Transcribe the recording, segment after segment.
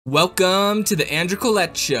Welcome to the Andrew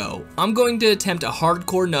Collette Show. I'm going to attempt a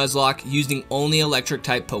hardcore Nuzlocke using only electric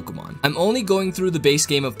type Pokemon. I'm only going through the base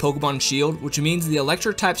game of Pokemon Shield, which means the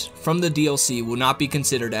electric types from the DLC will not be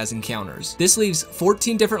considered as encounters. This leaves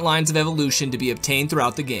 14 different lines of evolution to be obtained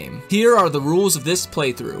throughout the game. Here are the rules of this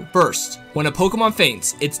playthrough. First, when a Pokemon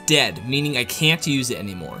faints, it's dead, meaning I can't use it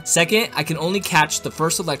anymore. Second, I can only catch the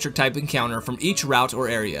first electric type encounter from each route or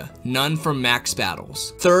area, none from max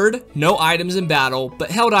battles. Third, no items in battle, but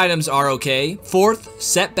held items are okay. Fourth,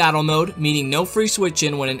 set battle mode, meaning no free switch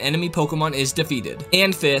in when an enemy Pokemon is defeated.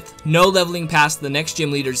 And fifth, no leveling past the next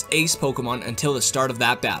gym leader's ace Pokemon until the start of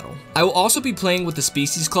that battle. I will also be playing with the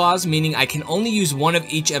species clause, meaning I can only use one of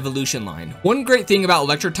each evolution line. One great thing about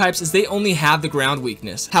electric types is they only have the ground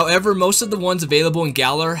weakness. However, most of the ones available in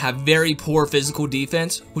Galar have very poor physical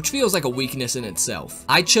defense, which feels like a weakness in itself.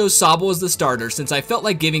 I chose Sobble as the starter since I felt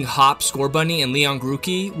like giving Hop, Scorbunny, and Leon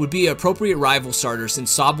Grookey would be an appropriate rival starter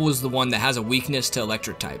since Sobble is the one that has a weakness to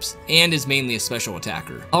electric types and is mainly a special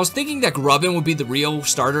attacker. I was thinking that Grubbin would be the real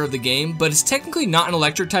starter of the game, but it's technically not an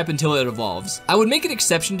electric type until it evolves. I would make an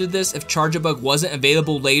exception to this if Charjabug wasn't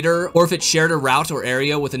available later or if it shared a route or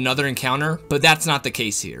area with another encounter, but that's not the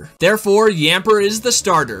case here. Therefore, Yamper is the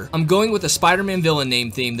starter. I'm going with a Spider-Man villain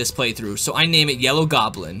name theme this playthrough, so I name it Yellow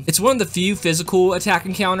Goblin. It's one of the few physical attack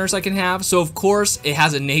encounters I can have, so of course it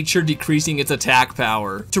has a nature decreasing its attack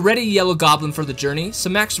power. To ready Yellow Goblin for the journey,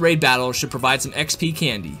 some max raid battles should provide some XP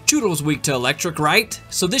candy. Choodle's weak to electric, right?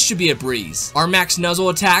 So this should be a breeze. Our max Nuzzle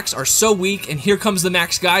attacks are so weak, and here comes the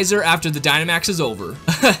max Geyser after the Dynamax is over.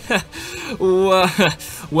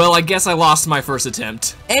 Well, I guess I lost my first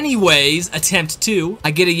attempt. Anyways, attempt 2,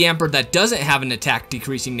 I get a Yamper that doesn't have an attack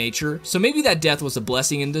decreasing nature, so maybe that death was a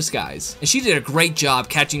blessing in disguise. And she did a great job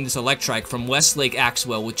catching this Electrike from West Lake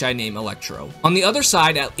Axwell, which I name Electro. On the other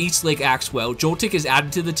side, at East Lake Axwell, Joltik is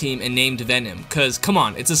added to the team and named Venom, cause come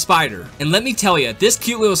on, it's a spider. And let me tell you, this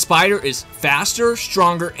cute little spider is faster,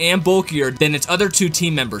 stronger, and bulkier than its other two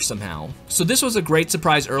team members somehow. So this was a great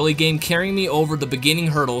surprise early game, carrying me over the beginning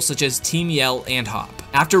hurdles such as Team Yell and Hop.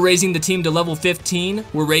 After raising the team to level 15,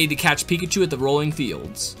 we're ready to catch Pikachu at the rolling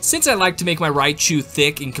fields. Since I like to make my Raichu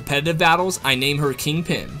thick in competitive battles, I name her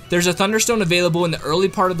Kingpin. There's a Thunderstone available in the early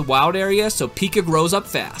part of the wild area, so Pika grows up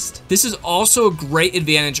fast. This is also a great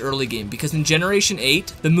advantage early game because in Generation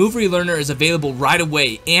 8, the move relearner is available right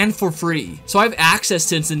away and for free. So I have access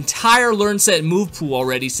to its entire learn set move pool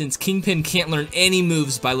already since Kingpin can't learn any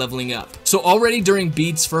moves by leveling up. So already during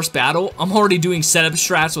Bede's first battle, I'm already doing setup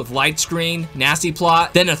strats with Light Screen, Nasty Plot,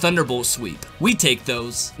 then a Thunderbolt sweep. We take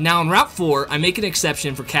those. Now in Route 4, I make an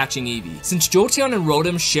exception for catching Eevee, since Jolteon and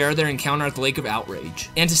Rotom share their encounter at the Lake of Outrage.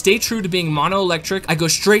 And to stay true to being mono-electric, I go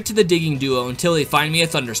straight to the Digging Duo until they find me a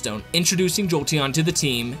Thunderstone, introducing Jolteon to the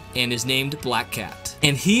team and is named Black Cat.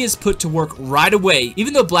 And he is put to work right away.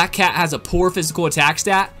 Even though Black Cat has a poor physical attack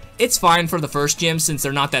stat, it's fine for the first gym since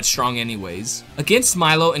they're not that strong anyways. Against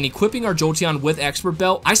Milo and equipping our Jolteon with Expert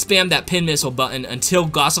Belt, I spam that pin missile button until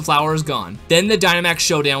Gossiflower is gone. Then the Dynamax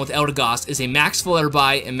showdown with Eldegoss is a max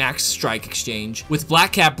Flutterby and max Strike exchange, with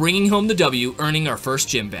Black Cat bringing home the W, earning our first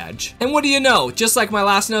gym badge. And what do you know, just like my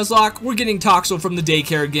last Nuzlocke, we're getting Toxel from the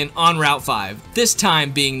daycare again on Route 5, this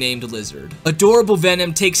time being named Lizard. Adorable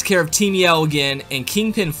Venom takes care of Team Yell again, and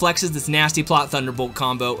Kingpin flexes this Nasty Plot Thunderbolt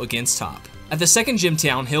combo against Top. At the second gym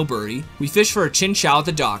town, Hillbury, we fish for a Chinchou at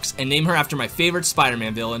the docks and name her after my favorite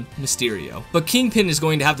Spider-Man villain, Mysterio. But Kingpin is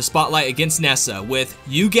going to have the spotlight against Nessa with,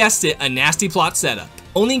 you guessed it, a Nasty Plot setup.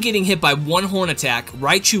 Only getting hit by one horn attack,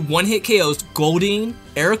 Raichu one-hit KOs Goldeen,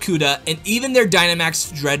 Arrokuda, and even their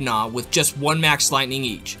Dynamax Dreadnought with just one max lightning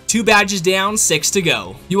each. 2 badges down, 6 to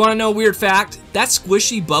go. You wanna know a weird fact? That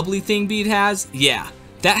squishy bubbly thing Bede has? Yeah.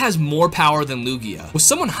 That has more power than Lugia. Was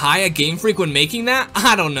someone high at Game Freak when making that?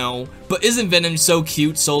 I don't know. But isn't Venom so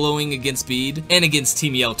cute soloing against Bede? And against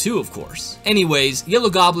Team Yell too, of course. Anyways,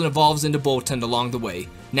 Yellow Goblin evolves into Boltund along the way.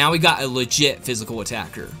 Now we got a legit physical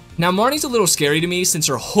attacker. Now Marnie's a little scary to me since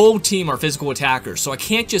her whole team are physical attackers, so I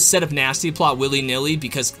can't just set up Nasty Plot willy-nilly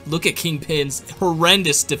because look at Kingpin's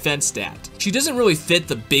horrendous defense stat. She doesn't really fit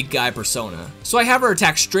the big guy persona. So I have her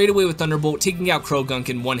attack straight away with Thunderbolt, taking out Krogunk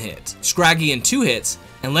in 1 hit, Scraggy in 2 hits,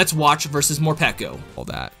 and Let's Watch versus Morpeko. All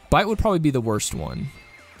that. Bite would probably be the worst one.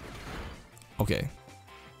 Okay.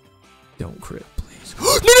 Don't crit, please.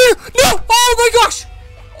 No! Oh my gosh!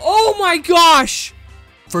 Oh my gosh!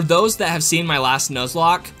 For those that have seen my last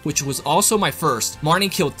Nuzlocke, which was also my first, Marnie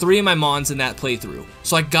killed 3 of my Mons in that playthrough,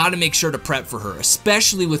 so I gotta make sure to prep for her,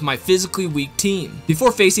 especially with my physically weak team. Before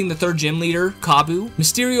facing the 3rd gym leader, Kabu,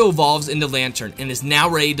 Mysterio evolves into Lantern and is now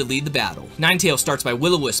ready to lead the battle. Ninetales starts by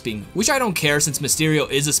Will-O-Wisping, which I don't care since Mysterio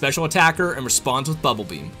is a special attacker and responds with Bubble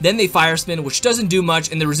Beam. Then they Fire Spin, which doesn't do much,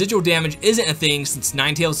 and the residual damage isn't a thing since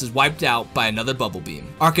Ninetales is wiped out by another Bubble Beam.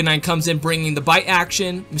 Arcanine comes in bringing the bite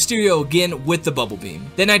action, Mysterio again with the Bubble Beam.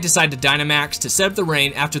 Then I decide to Dynamax to set up the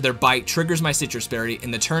rain after their bite triggers my Citrus Berry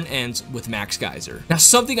and the turn ends with Max Geyser. Now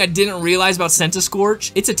something I didn't realize about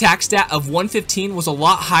Centiskorch, its attack stat of 115 was a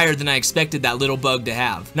lot higher than I expected that little bug to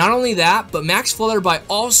have. Not only that, but Max Flutterby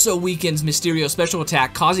also weakens Mysterio's special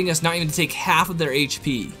attack, causing us not even to take half of their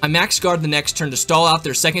HP. I Max Guard the next turn to stall out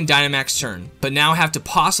their second Dynamax turn, but now have to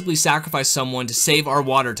possibly sacrifice someone to save our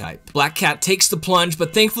water type. Black Cat takes the plunge,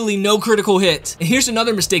 but thankfully no critical hit. And here's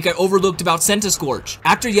another mistake I overlooked about Centiskorch.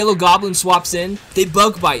 After Yellow Goblin swaps in, they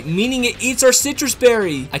Bug Bite, meaning it eats our Citrus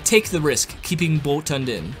Berry. I take the risk, keeping Boltund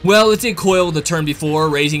in. Well, it did coil the turn before,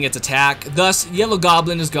 raising its attack, thus Yellow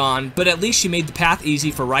Goblin is gone, but at least she made the path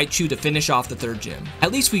easy for Raichu to finish off the 3rd gym.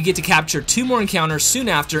 At least we get to capture 2 more encounters soon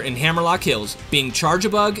after in Hammerlock Hills, being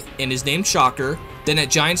Charjabug and his named Shocker. Then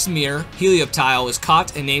at Giant's Mirror, Helioptile is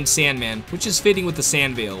caught and named Sandman, which is fitting with the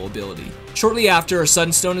Sandveil ability. Shortly after, a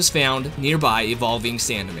Sunstone is found nearby, evolving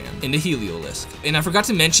Sandman into Heliolisk. And I forgot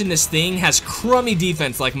to mention this thing has crummy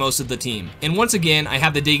defense like most of the team. And once again, I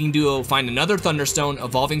have the Digging Duo find another Thunderstone,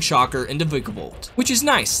 evolving Shocker into Vikavolt, which is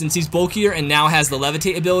nice since he's bulkier and now has the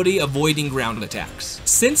Levitate ability, avoiding ground attacks.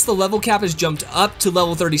 Since the level cap has jumped up to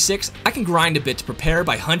level 36, I can grind a bit to prepare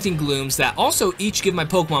by hunting Glooms that also each give my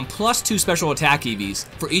Pokemon +2 special attack EVs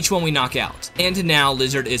for each one we knock out. And now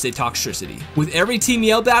Lizard is a Toxtricity. With every Team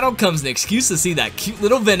Yell battle comes an excuse to see that cute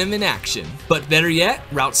little Venom in action. But better yet,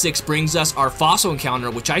 Route 6 brings us our fossil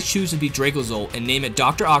encounter, which I choose to be Dracozolt and name it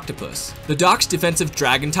Dr. Octopus. The Doc's defensive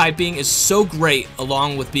dragon typing is so great,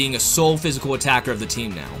 along with being a sole physical attacker of the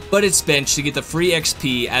team now. But it's benched to get the free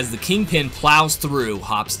XP as the Kingpin plows through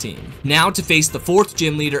Hop's team. Now to face the 4th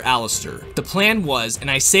gym leader, Alistair. The plan was,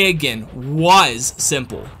 and I say again, was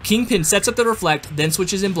simple. Kingpin sets up the Reflect, then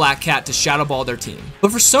switches in Black Cat to Shadow Ball their team.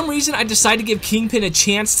 But for some reason, I decided to give Kingpin a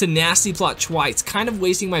chance to nasty plot twice, kind of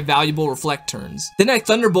wasting my valuable Reflect turns. Then I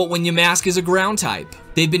Thunderbolt when Yamask is a ground type.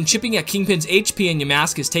 They've been chipping at Kingpin's HP and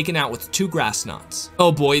Yamask is taken out with 2 Grass Knots.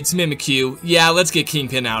 Oh boy, it's Mimikyu. Yeah, let's get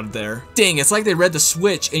Kingpin out of there. Dang, it's like they read the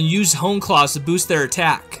switch and used Hone Claws to boost their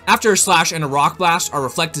attack. After a Slash and a Rock Blast, our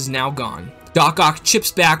Reflect is now gone. Doc Ock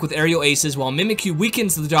chips back with aerial aces while Mimikyu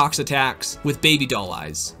weakens the Doc's attacks with Baby Doll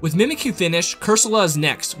Eyes. With Mimikyu finished, Cursula is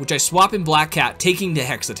next, which I swap in Black Cat, taking the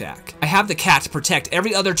Hex attack. I have the cat to protect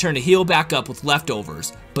every other turn to heal back up with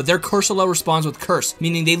leftovers, but their Cursula responds with Curse,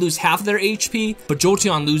 meaning they lose half of their HP, but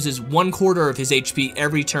Jolteon loses 1/4 of his HP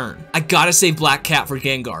every turn. I gotta save Black Cat for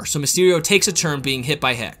Gengar, so Mysterio takes a turn being hit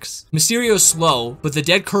by Hex. Mysterio is slow, but the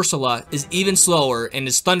dead Cursula is even slower and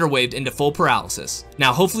is Thunderwaved into full paralysis.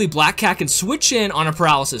 Now hopefully Black Cat can switch in on a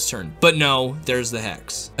paralysis turn, but no, there's the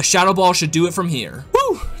Hex. A Shadow Ball should do it from here.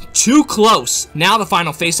 Woo! Too close. Now the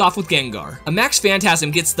final face-off with Gengar. A Max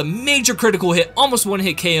Phantasm gets the major critical hit, almost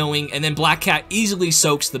one-hit KOing, and then Black Cat easily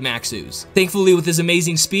soaks the Max Ooze. Thankfully, with his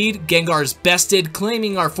amazing speed, Gengar is bested,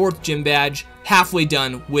 claiming our 4th gym badge. Halfway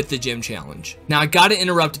done with the gym challenge. Now I gotta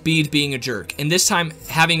interrupt Bede being a jerk, and this time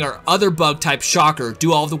having our other bug type Shocker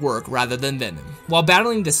do all the work rather than Venom. While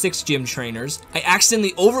battling the 6 gym trainers, I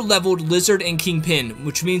accidentally overleveled Lizard and Kingpin,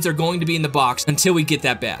 which means they're going to be in the box until we get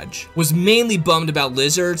that badge. Was mainly bummed about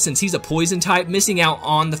Lizard since he's a poison type, missing out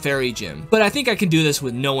on the fairy gym, but I think I can do this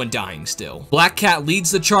with no one dying still. Black Cat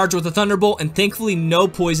leads the charge with a Thunderbolt, and thankfully no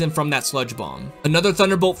poison from that Sludge Bomb. Another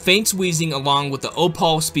Thunderbolt feints Wheezing along with the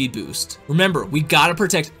Opal speed boost. Remember, we gotta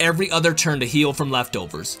protect every other turn to heal from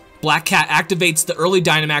leftovers. Black Cat activates the early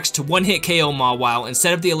Dynamax to one-hit KO Mawile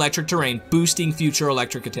instead of the electric terrain, boosting future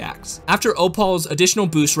electric attacks. After Opal's additional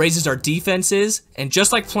boost raises our defenses, and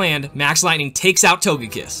just like planned, Max Lightning takes out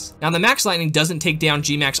Togekiss. Now the Max Lightning doesn't take down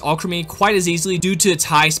G-Max Alchemy quite as easily due to its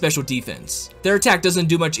high special defense. Their attack doesn't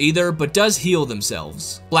do much either, but does heal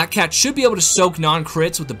themselves. Black Cat should be able to soak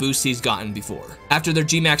non-crits with the boost he's gotten before. After their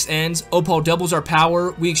G-Max ends, Opal doubles our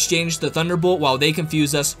power, we exchange the Thunderbolt while they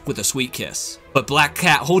confuse us with a Sweet Kiss. But Black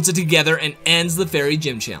Cat holds it together and ends the Fairy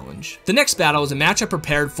Gym Challenge. The next battle is a match I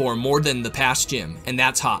prepared for more than the past gym, and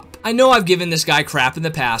that's Hop. I know I've given this guy crap in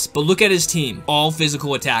the past, but look at his team, all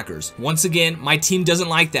physical attackers. Once again, my team doesn't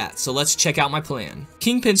like that, so let's check out my plan.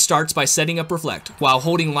 Kingpin starts by setting up Reflect, while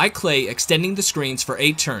holding Light Clay extending the screens for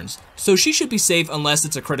 8 turns, so she should be safe unless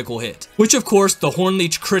it's a critical hit. Which of course, the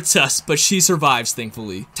Hornleech crits us, but she survives survives,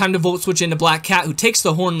 thankfully. Time to Volt Switch into Black Cat, who takes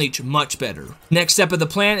the Horn Leech much better. Next step of the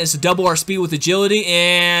plan is to double our speed with agility,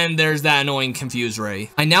 and there's that annoying Confuse Ray.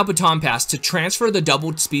 I now Baton Pass to transfer the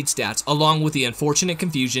doubled speed stats along with the unfortunate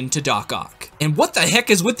confusion to Doc Ock. And what the heck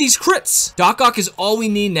is with these crits? Doc Ock is all we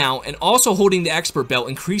need now, and also holding the Expert Belt,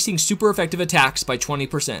 increasing super effective attacks by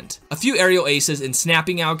 20%. A few aerial aces and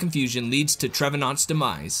snapping out confusion leads to Trevenant's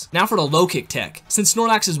demise. Now for the low kick tech. Since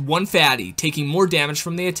Snorlax is one fatty, taking more damage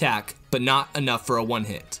from the attack, but not enough for a one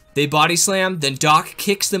hit. They body slam, then Doc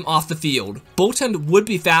kicks them off the field. Boltund would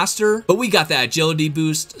be faster, but we got that agility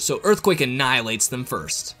boost, so Earthquake annihilates them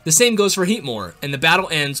first. The same goes for Heatmore, and the battle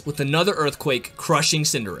ends with another Earthquake crushing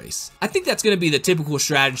Cinderace. I think that's going to be the typical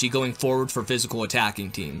strategy going forward for physical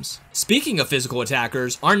attacking teams. Speaking of physical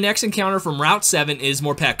attackers, our next encounter from Route 7 is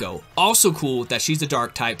Morpeko. Also cool that she's a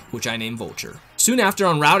dark type, which I named Vulture. Soon after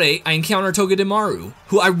on Route 8, I encounter Togedemaru,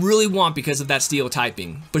 who I really want because of that steel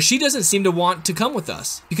typing, but she doesn't seem to want to come with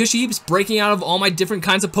us, because she keeps breaking out of all my different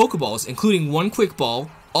kinds of Pokeballs, including one Quick Ball,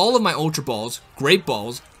 all of my Ultra Balls, Great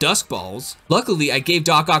Balls, Dusk Balls. Luckily, I gave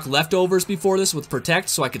Doc Ock leftovers before this with Protect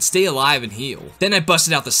so I could stay alive and heal. Then I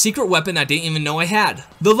busted out the secret weapon I didn't even know I had,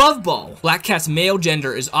 the Love Ball. Black Cat's male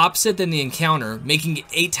gender is opposite than the encounter, making it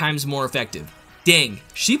 8 times more effective. Dang,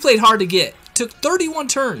 she played hard to get. Took 31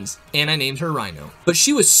 turns, and I named her Rhino. But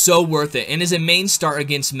she was so worth it, and is a main start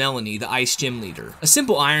against Melanie, the Ice Gym leader. A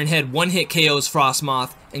simple Iron Head one-hit KOs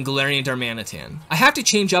Frostmoth and Galarian Darmanitan. I have to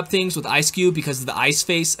change up things with Ice Cube because of the Ice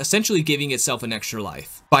Face, essentially giving itself an extra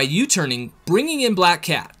life. By U-turning, bringing in Black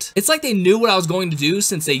Cat. It's like they knew what I was going to do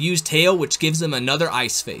since they used Tail, which gives them another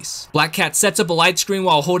Ice Face. Black Cat sets up a Light Screen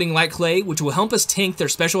while holding Light Clay, which will help us tank their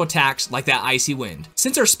special attacks like that Icy Wind.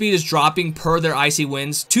 Since our speed is dropping per their Icy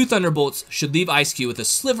Winds, 2 Thunderbolts should leave Ice Cube with a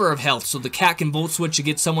sliver of health so the cat can Volt Switch to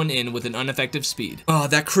get someone in with an ineffective speed. Oh,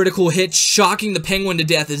 that critical hit shocking the Penguin to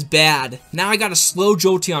death is bad. Now I got a slow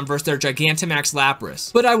Jolteon versus their Gigantamax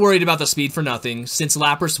Lapras, but I worried about the speed for nothing since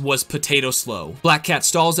Lapras was potato slow. Black Cat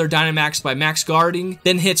stalls their Dynamax by Max Guarding,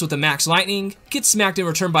 then hits with a Max Lightning, gets smacked in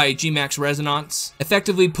return by a G-Max Resonance,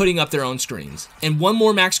 effectively putting up their own screens, and one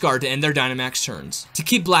more Max Guard to end their Dynamax turns. To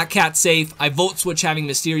keep Black Cat safe, I Volt Switch having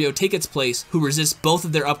Mysterio take its place, who resists both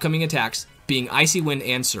of their upcoming attacks, being Icy Wind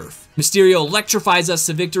and Surf. Mysterio electrifies us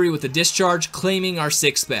to victory with a discharge, claiming our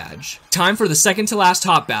 6th badge. Time for the second to last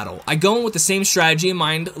top battle. I go in with the same strategy in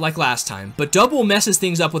mind like last time, but Double messes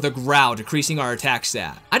things up with a Growl, decreasing our attack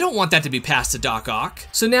stat. I don't want that to be passed to Doc Ock.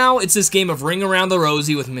 So now it's this game of Ring Around the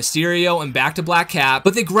Rosie with Mysterio and back to Black Cat,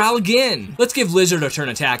 but they growl again. Let's give Lizard a turn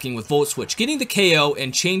attacking with Volt Switch, getting the KO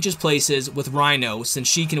and changes places with Rhino since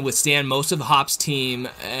she can withstand most of Hop's team,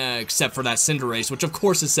 except for that Cinderace, which of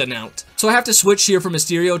course is sent out. So I have to switch here for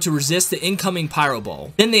Mysterio to resist the incoming Pyro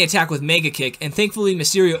Ball. Then they attack with Mega Kick, and thankfully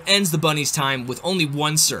Mysterio ends the bunny's time with only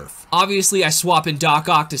one Surf. Obviously, I swap in Doc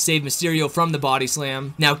Ock to save Mysterio from the Body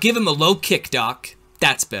Slam. Now give him a low kick, Doc.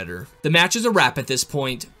 That's better. The match is a wrap at this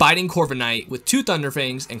point, biting Corviknight with 2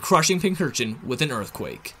 Thunderfangs and crushing Pincurchin with an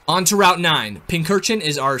Earthquake. On to Route 9. Pincurchin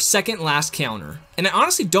is our second last counter. And I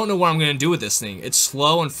honestly don't know what I'm going to do with this thing. It's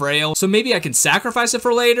slow and frail, so maybe I can sacrifice it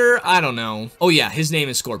for later? I don't know. Oh yeah, his name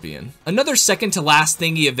is Scorpion. Another second to last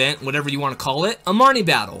thingy event, whatever you want to call it, a Marnie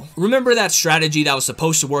battle. Remember that strategy that was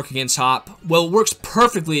supposed to work against Hop? Well, it works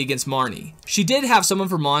perfectly against Marnie. She did have some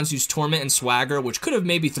of her mons use Torment and Swagger, which could have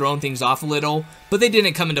maybe thrown things off a little, but they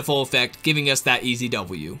didn't come into full effect, giving us that easy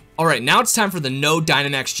W. Alright, now it's time for the no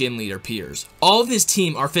Dynamax Gym Leader Piers. All of his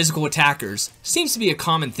team are physical attackers. Seems to be a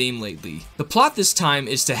common theme lately. The plot this time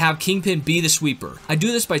is to have Kingpin be the sweeper. I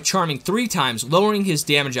do this by charming 3 times, lowering his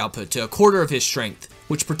damage output to 1/4 of his strength,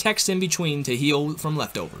 which protects in between to heal from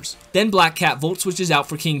leftovers. Then Black Cat Volt Switches out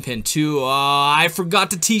for Kingpin to, I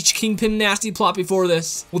forgot to teach Kingpin Nasty Plot before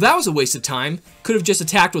this. Well, that was a waste of time. Could have just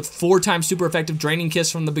attacked with 4 times super effective Draining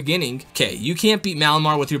Kiss from the beginning. Okay, you can't beat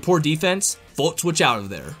Malamar with your poor defense. Volt Switch out of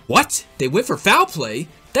there. What? They went for Foul Play?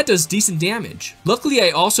 That does decent damage. Luckily,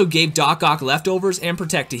 I also gave Doc Ock leftovers and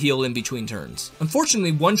Protect to heal in between turns.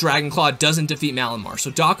 Unfortunately, one Dragon Claw doesn't defeat Malamar,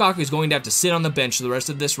 so Doc Ock is going to have to sit on the bench the rest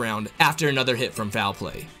of this round after another hit from Foul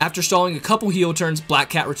Play. After stalling a couple heal turns, Black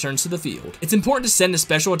Cat returns to the field. It's important to send a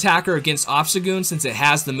special attacker against Obstagoon since it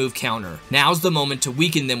has the move counter. Now's the moment to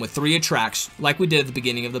weaken them with 3 attracts, like we did at the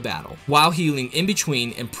beginning of the battle, while healing in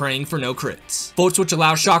between and praying for no crits. Volt Switch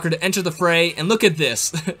allows Shocker to enter the fray, and look at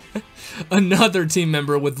this. Another team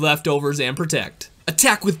member with leftovers and Protect.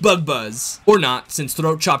 Attack with Bug Buzz! Or not, since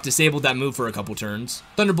Throat Chop disabled that move for a couple turns.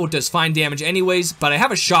 Thunderbolt does fine damage anyways, but I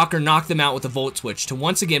have a Shocker knock them out with a Volt Switch to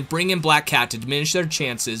once again bring in Black Cat to diminish their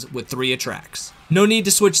chances with 3 attracts. No need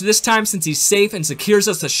to switch this time since he's safe and secures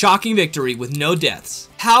us a shocking victory with no deaths.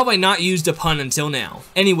 How have I not used a pun until now?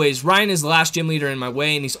 Anyways, Ryan is the last gym leader in my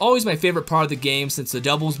way, and he's always my favorite part of the game since the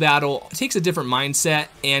doubles battle takes a different mindset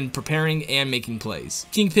and preparing and making plays.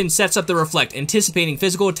 Kingpin sets up the reflect, anticipating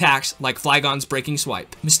physical attacks like Flygon's breaking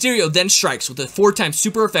swipe. Mysterio then strikes with a 4x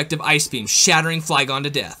super effective ice beam, shattering Flygon to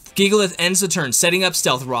death. Gigalith ends the turn setting up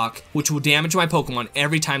Stealth Rock, which will damage my Pokemon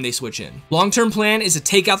every time they switch in. Long-term plan is to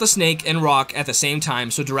take out the Snake and Rock at the same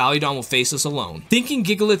time so Duraludon will face us alone. Thinking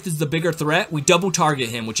Gigalith is the bigger threat, we double target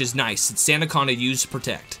him, which is nice since Sandaconda used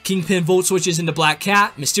Protect. Kingpin Volt switches into Black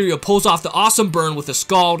Cat, Mysterio pulls off the awesome burn with a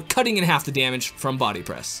Scald, cutting in half the damage from Body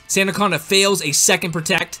Press. Sandaconda fails a second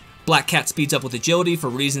Protect. Black Cat speeds up with agility for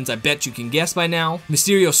reasons I bet you can guess by now.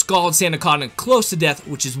 Mysterio scalded Sandaconda close to death,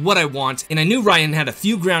 which is what I want, and I knew Ryan had a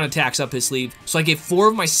few ground attacks up his sleeve, so I gave 4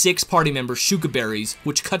 of my 6 party members Shuka Berries,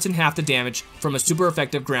 which cuts in half the damage from a super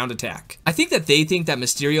effective ground attack. I think that they think that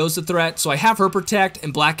Mysterio is the threat, so I have her Protect,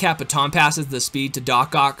 and Black Cat baton passes the speed to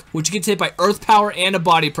Doc Ock, which gets hit by Earth Power and a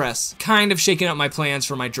Body Press, kind of shaking up my plans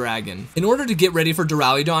for my dragon. In order to get ready for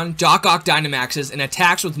Duraludon, Doc Ock Dynamaxes and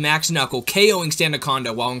attacks with Max Knuckle, KOing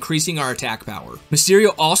Sandaconda while increasing our attack power.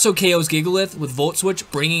 Mysterio also KOs Gigalith with Volt Switch,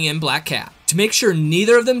 bringing in Black Cat. To make sure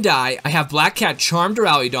neither of them die, I have Black Cat charm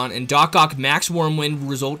Duraludon and Doc Ock max Wormwind,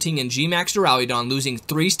 resulting in G-Max Duraludon losing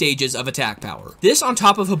 3 stages of attack power. This on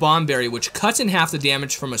top of Haban Berry, which cuts in half the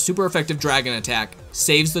damage from a super effective dragon attack,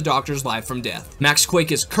 saves the Doctor's life from death. Max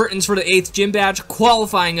Quake is curtains for the 8th gym badge,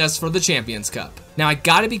 qualifying us for the Champions Cup. Now I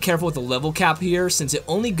gotta be careful with the level cap here since it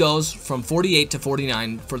only goes from 48 to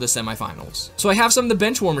 49 for the semifinals. So I have some of the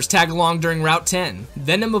bench warmers tag along during Route 10.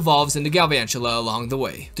 Venom evolves into Galvantula along the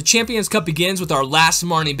way. The Champions Cup begins with our last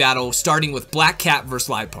Marnie battle, starting with Black Cat vs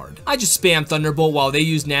Lipard. I just spam Thunderbolt while they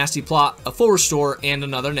use Nasty Plot, a full restore, and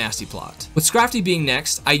another Nasty Plot. With Scrafty being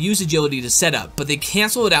next, I use Agility to set up, but they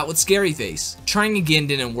cancel it out with Scary Face. Trying again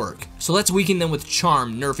didn't work, so let's weaken them with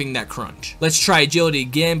Charm, nerfing that crunch. Let's try Agility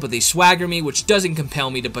again, but they swagger me, which doesn't compel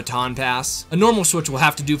me to baton pass. A normal switch will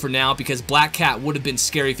have to do for now because Black Cat would have been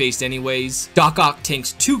Scary Faced anyways. Doc Ock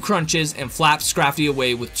tanks 2 crunches and flaps Scrafty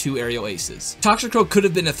away with 2 aerial aces. Toxicroak could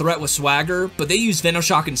have been a threat with swagger, but they use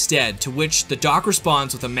Venoshock instead, to which the Doc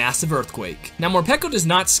responds with a massive earthquake. Now Morpeko does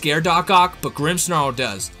not scare Doc Ock, but Grimmsnarl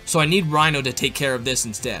does, so I need Rhino to take care of this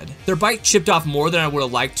instead. Their bite chipped off more than I would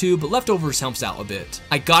have liked to, but leftovers helps out a bit.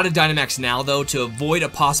 I gotta Dynamax now though to avoid a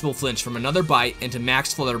possible flinch from another bite and to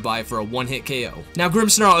max Flutterby for a 1-hit KO. Now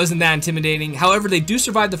Grimmsnarl isn't that intimidating, however they do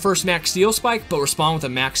survive the first max Steel Spike but respond with a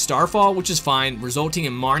max Starfall, which is fine, resulting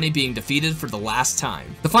in Marnie being defeated for the last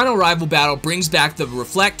time. The final rival battle brings back the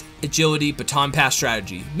Reflect, Agility, Baton Pass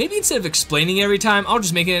strategy. Maybe instead of explaining every time, I'll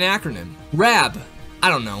just make it an acronym. RAB. I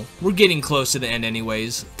don't know, we're getting close to the end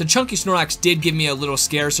anyways. The chunky Snorlax did give me a little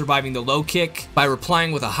scare surviving the low kick by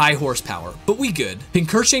replying with a high horsepower, but we good.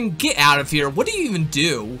 Pincurchin, get out of here, what do you even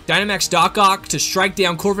do? Dynamax Doc Ock to strike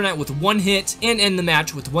down Corviknight with 1 hit and end the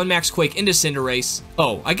match with 1 Max Quake into Cinderace.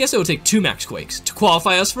 Oh, I guess it will take 2 Max Quakes to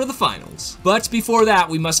qualify us for the finals. But before that,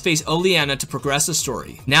 we must face Oleana to progress the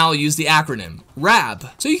story. Now I'll use the acronym, RAB,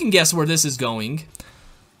 so you can guess where this is going.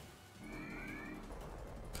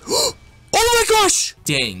 Oh my gosh!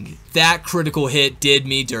 Dang, that critical hit did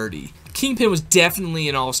me dirty. Kingpin was definitely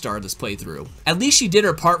an all-star this playthrough. At least she did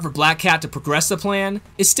her part for Black Cat to progress the plan.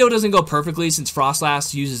 It still doesn't go perfectly since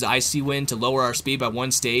Frostlass uses Icy Wind to lower our speed by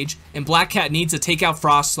 1 stage, and Black Cat needs to take out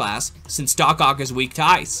Frostlass since Doc Ock is weak to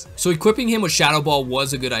ice. So equipping him with Shadow Ball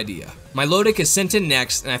was a good idea. My Lodic is sent in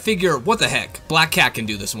next, and I figure, what the heck, Black Cat can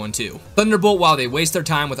do this one too. Thunderbolt while they waste their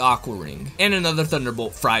time with Aqua Ring, and another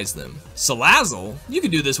Thunderbolt fries them. Salazzle? You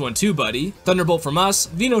can do this one too, buddy. Thunderbolt from us,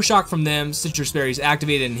 Venoshock from them, Citrus Berries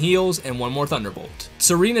activated and heals, and 1 more Thunderbolt.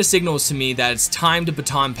 Serena signals to me that it's time to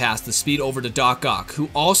baton pass the speed over to Doc Ock, who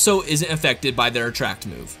also isn't affected by their Attract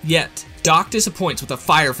move. Yet, Doc disappoints with a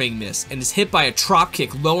Fire Fang miss, and is hit by a Trop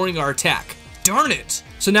Kick lowering our attack. Darn it!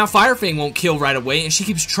 So now Fire Fang won't kill right away, and she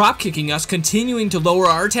keeps Trop Kicking us, continuing to lower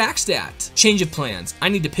our attack stat. Change of plans. I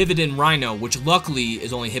need to pivot in Rhino, which luckily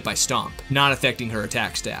is only hit by Stomp, not affecting her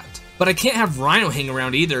attack stat. But I can't have Rhino hang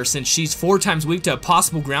around either since she's 4 times weak to a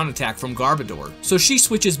possible ground attack from Garbodor. So she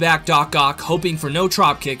switches back Doc Ock, hoping for no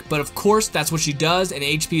Trop Kick, but of course that's what she does and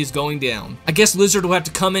HP is going down. I guess Lizard will have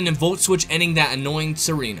to come in and Volt Switch, ending that annoying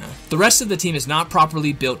Serena. The rest of the team is not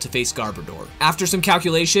properly built to face Garbodor. After some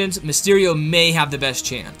calculations, Mysterio may have the best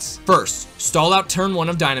chance. First, stall out turn 1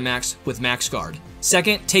 of Dynamax with Max Guard.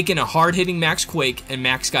 Second, take in a hard-hitting Max Quake and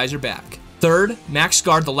Max Geyser back. Third, Max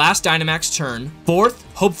Guard the last Dynamax turn. Fourth,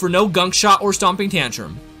 hope for no Gunk Shot or Stomping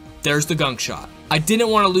Tantrum. There's the Gunk Shot. I didn't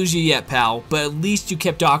want to lose you yet, pal, but at least you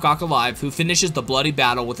kept Doc Ock alive, who finishes the bloody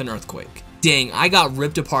battle with an Earthquake. Dang, I got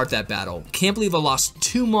ripped apart that battle. Can't believe I lost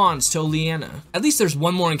 2 Mons to Oleana. At least there's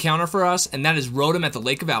one more encounter for us, and that is Rotom at the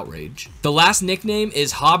Lake of Outrage. The last nickname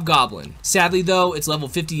is Hobgoblin. Sadly though, it's level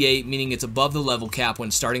 58, meaning it's above the level cap when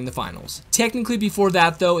starting the finals. Technically before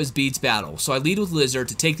that though is Bede's battle, so I lead with Lizard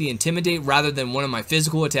to take the Intimidate rather than one of my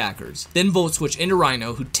physical attackers. Then Volt switch into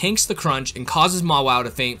Rhino, who tanks the crunch and causes Mawile to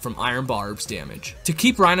faint from Iron Barb's damage. To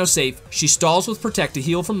keep Rhino safe, she stalls with Protect to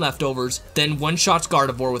heal from leftovers, then one-shots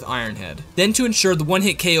Gardevoir with Iron Head. Then to ensure the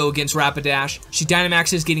one-hit KO against Rapidash, she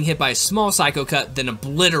Dynamaxes, getting hit by a small Psycho Cut, then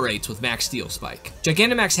obliterates with Max Steel Spike.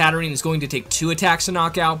 Gigantamax Hatterene is going to take 2 attacks to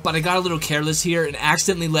knock out, but I got a little careless here and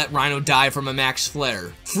accidentally let Rhino die from a Max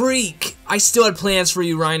Flare. Freak! I still had plans for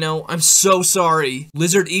you, Rhino. I'm so sorry.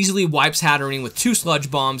 Lizard easily wipes Hatterene with 2 Sludge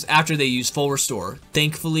Bombs after they use full restore,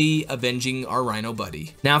 thankfully avenging our Rhino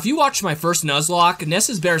buddy. Now, if you watched my first Nuzlocke,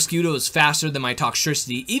 Nessa's Barrascudo is faster than my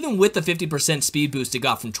Toxtricity, even with the 50% speed boost it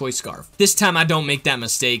got from Choice Scarf. This time I don't make that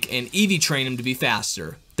mistake and Eevee train him to be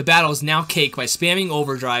faster. The battle is now cake by spamming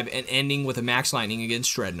Overdrive and ending with a Max Lightning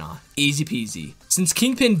against Dreadnought. Easy peasy. Since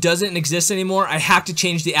Kingpin doesn't exist anymore, I have to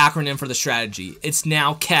change the acronym for the strategy. It's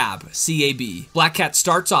now CAB, C-A-B. Black Cat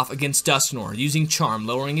starts off against Dusknoir using Charm,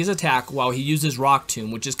 lowering his attack while he uses Rock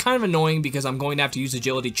Tomb, which is kind of annoying because I'm going to have to use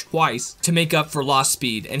Agility twice to make up for lost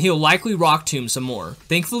speed, and he'll likely Rock Tomb some more.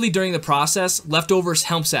 Thankfully, during the process, Leftovers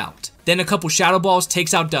helps out. Then a couple Shadow Balls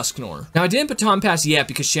takes out Dusknoir. Now I didn't Baton Pass yet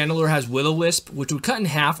because Chandelure has Will-O-Wisp, which would cut in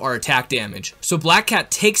half our attack damage. So Black Cat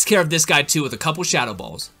takes care of this guy too with a couple Shadow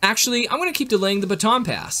Balls. Actually, I'm going to keep delaying the Baton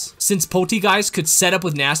Pass, since Poltegeist could set up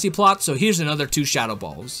with Nasty Plot, so here's another 2 Shadow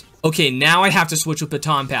Balls. Okay, now I have to switch with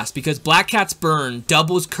Baton Pass because Black Cat's burn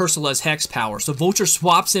doubles Cursula's Hex power, so Vulture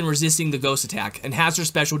swaps in resisting the Ghost attack and has her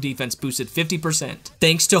special defense boosted 50%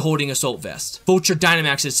 thanks to holding Assault Vest. Vulture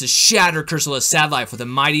Dynamaxes to shatter Cursula's Sad Life with a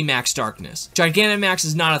mighty Max Darkness. Gigantamax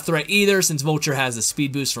is not a threat either since Vulture has the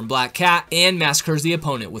speed boost from Black Cat and massacres the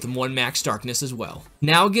opponent with 1 Max Darkness as well.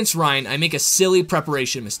 Now against Ryan, I make a silly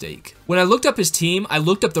preparation mistake. When I looked up his team, I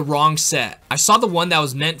looked up the wrong set. I saw the one that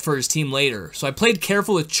was meant for his team later, so I played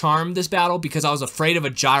careful with Charm this battle because I was afraid of a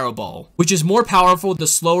Gyro Ball, which is more powerful the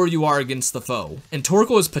slower you are against the foe. And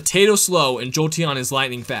Torkoal is potato slow and Jolteon is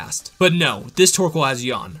lightning fast. But no, this Torkoal has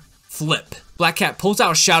Yawn. Flip. Black Cat pulls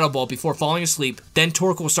out a Shadow Ball before falling asleep, then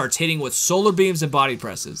Torkoal starts hitting with Solar Beams and Body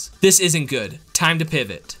Presses. This isn't good. Time to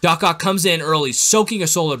pivot. Doc Ock comes in early, soaking a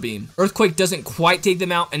Solar Beam. Earthquake doesn't quite take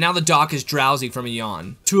them out, and now the Doc is drowsy from a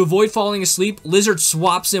yawn. To avoid falling asleep, Lizard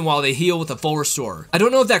swaps in while they heal with a full restore. I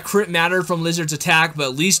don't know if that crit mattered from Lizard's attack, but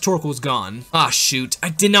at least Torkoal's gone. Ah, shoot. I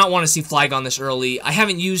did not want to see Flygon this early. I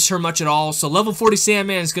haven't used her much at all, so level 40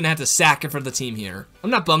 Sandman is going to have to sack it for the team here.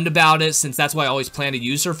 I'm not bummed about it, since that's what I always plan to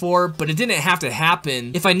use her for, but it didn't have to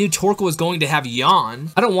happen if I knew Torkoal was going to have Yawn.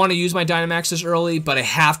 I don't want to use my Dynamax this early, but I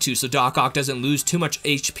have to so Doc Ock doesn't lose too much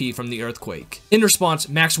HP from the Earthquake. In response,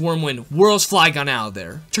 Max Wormwind whirls Flygon out of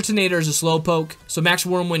there. Turtonator is a Slowpoke, so Max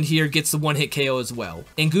Wormwind here gets the one-hit KO as well.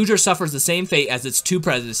 And Goodra suffers the same fate as its 2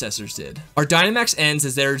 predecessors did. Our Dynamax ends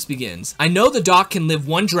as theirs begins. I know the Doc can live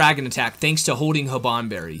 1 Dragon attack thanks to holding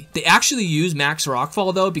Hobanberry. They actually use Max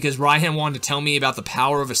Rockfall though because Raihan wanted to tell me about the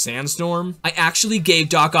power of a Sandstorm. I actually gave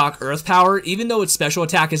Doc Ock Earth Power even though its special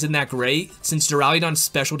attack isn't that great, since Duraludon's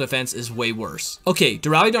special defense is way worse. Okay,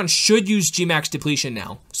 Duraludon should use G-Max Depletion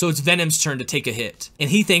now, so it's Venom's turn to take a hit, and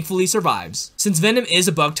he thankfully survives. Since Venom is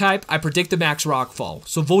a bug type, I predict the Max Rockfall,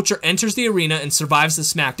 so Vulture enters the arena and survives the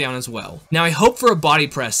smackdown as well. Now I hope for a body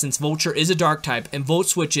press since Vulture is a dark type, and Volt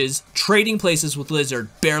switches, trading places with Lizard,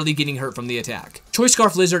 barely getting hurt from the attack. Choice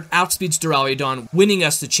Scarf Lizard outspeeds Duraludon, winning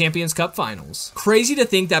us the Champions Cup Finals. Crazy to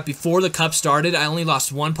think that before the cup started, I only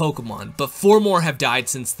lost 1 Pokemon, but 4 more have died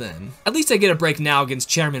since then. At least I get a break now against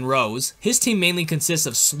Chairman Rose. His team mainly consists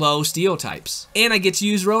of slow steel types. And I get to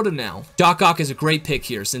use Rotom now. Doc Ock is a great pick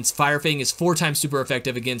here since Fire Fang is 4 times super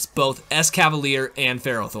effective against both Escavalier and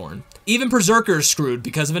Ferrothorn. Even Berserker is screwed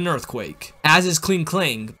because of an Earthquake, as is Kling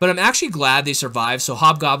Klang, but I'm actually glad they survived so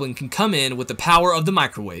Hobgoblin can come in with the power of the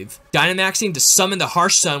Microwave, Dynamaxing to summon the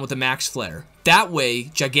Harsh Sun with a Max Flare. That way,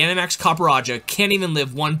 Gigantamax Copperajah can't even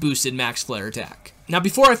live 1 boosted Max Flare attack. Now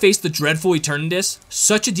before I face the dreadful Eternatus,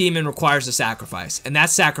 such a demon requires a sacrifice, and that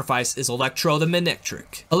sacrifice is Electro the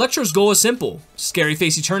Manectric. Electro's goal is simple, scary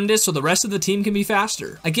face Eternatus so the rest of the team can be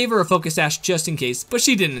faster. I gave her a Focus Sash just in case, but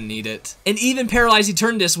she didn't need it. And even paralyze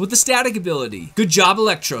Eternatus with the static ability. Good job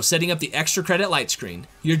Electro setting up the extra credit light screen.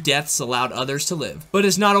 Your deaths allowed others to live. But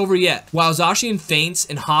it's not over yet. While Zacian faints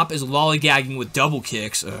and Hop is lollygagging with double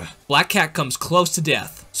kicks, Black Cat comes close to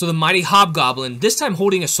death. So the mighty Hobgoblin, this time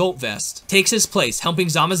holding Assault Vest, takes his place, helping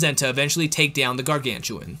Zamazenta eventually take down the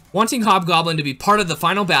Gargantuan. Wanting Hobgoblin to be part of the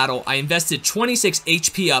final battle, I invested 26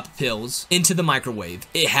 HP up pills into the microwave.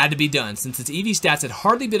 It had to be done since its EV stats had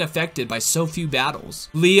hardly been affected by so few battles.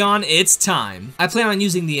 Leon, it's time. I plan on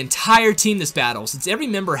using the entire team this battle since every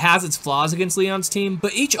member has its flaws against Leon's team,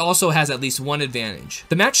 but each also has at least one advantage.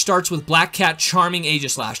 The match starts with Black Cat charming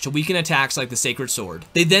Aegislash to weaken attacks like the Sacred Sword.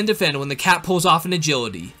 They then defend when the cat pulls off an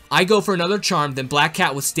agility. I go for another charm, then Black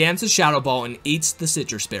Cat withstands the Shadow Ball and eats the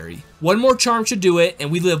Citrus Berry. One more charm should do it,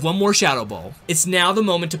 and we live one more Shadow Ball. It's now the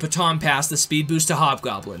moment to baton pass the speed boost to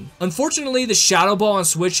Hobgoblin. Unfortunately, the Shadow Ball on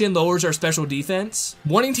switch-in lowers our special defense.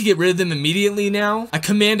 Wanting to get rid of them immediately now, I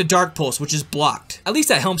command a Dark Pulse, which is blocked. At least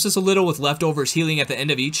that helps us a little with leftovers healing at the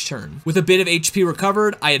end of each turn. With a bit of HP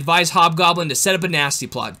recovered, I advise Hobgoblin to set up a nasty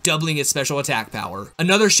plot, doubling its special attack power.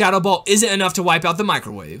 Another Shadow Ball isn't enough to wipe out the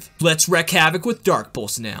microwave. Let's wreak havoc with Dark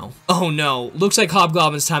Pulse now. Oh no, looks like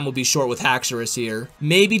Hobgoblin's time will be short with Haxorus here.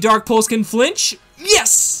 Maybe Dark Pulse can flinch?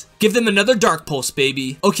 Yes! Give them another Dark Pulse,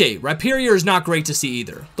 baby. Okay, Rhyperior is not great to see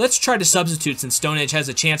either. Let's try to substitute since Stone Edge has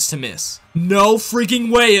a chance to miss. No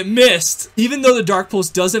freaking way, it missed! Even though the Dark Pulse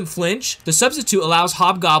doesn't flinch, the substitute allows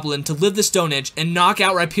Hobgoblin to live the Stone Edge and knock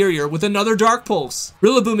out Rhyperior with another Dark Pulse.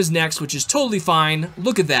 Rillaboom is next, which is totally fine.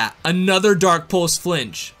 Look at that, another Dark Pulse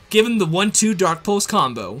flinch. Give him the 1-2 Dark Pulse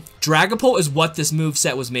combo. Dragapult is what this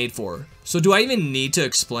moveset was made for. So do I even need to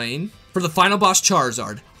explain? For the final boss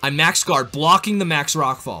Charizard, I Max Guard, blocking the Max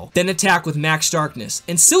Rockfall, then attack with Max Darkness,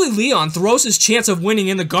 and silly Leon throws his chance of winning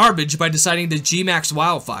in the garbage by deciding to G-Max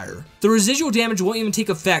Wildfire. The residual damage won't even take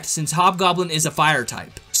effect since Hobgoblin is a fire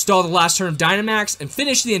type. Stall the last turn of Dynamax, and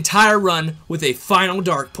finish the entire run with a final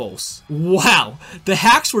Dark Pulse. Wow, the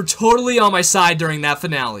hacks were totally on my side during that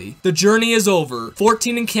finale. The journey is over,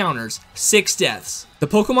 14 encounters, 6 deaths. The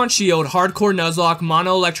Pokemon Shield Hardcore Nuzlocke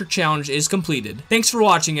Mono Electric Challenge is completed. Thanks for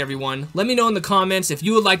watching, everyone. Let me know in the comments if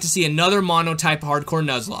you would like to see another Mono type Hardcore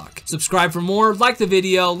Nuzlocke. Subscribe for more, like the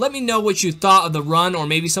video, let me know what you thought of the run or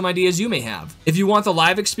maybe some ideas you may have. If you want the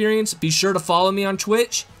live experience, be sure to follow me on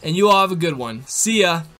Twitch, and you all have a good one. See ya!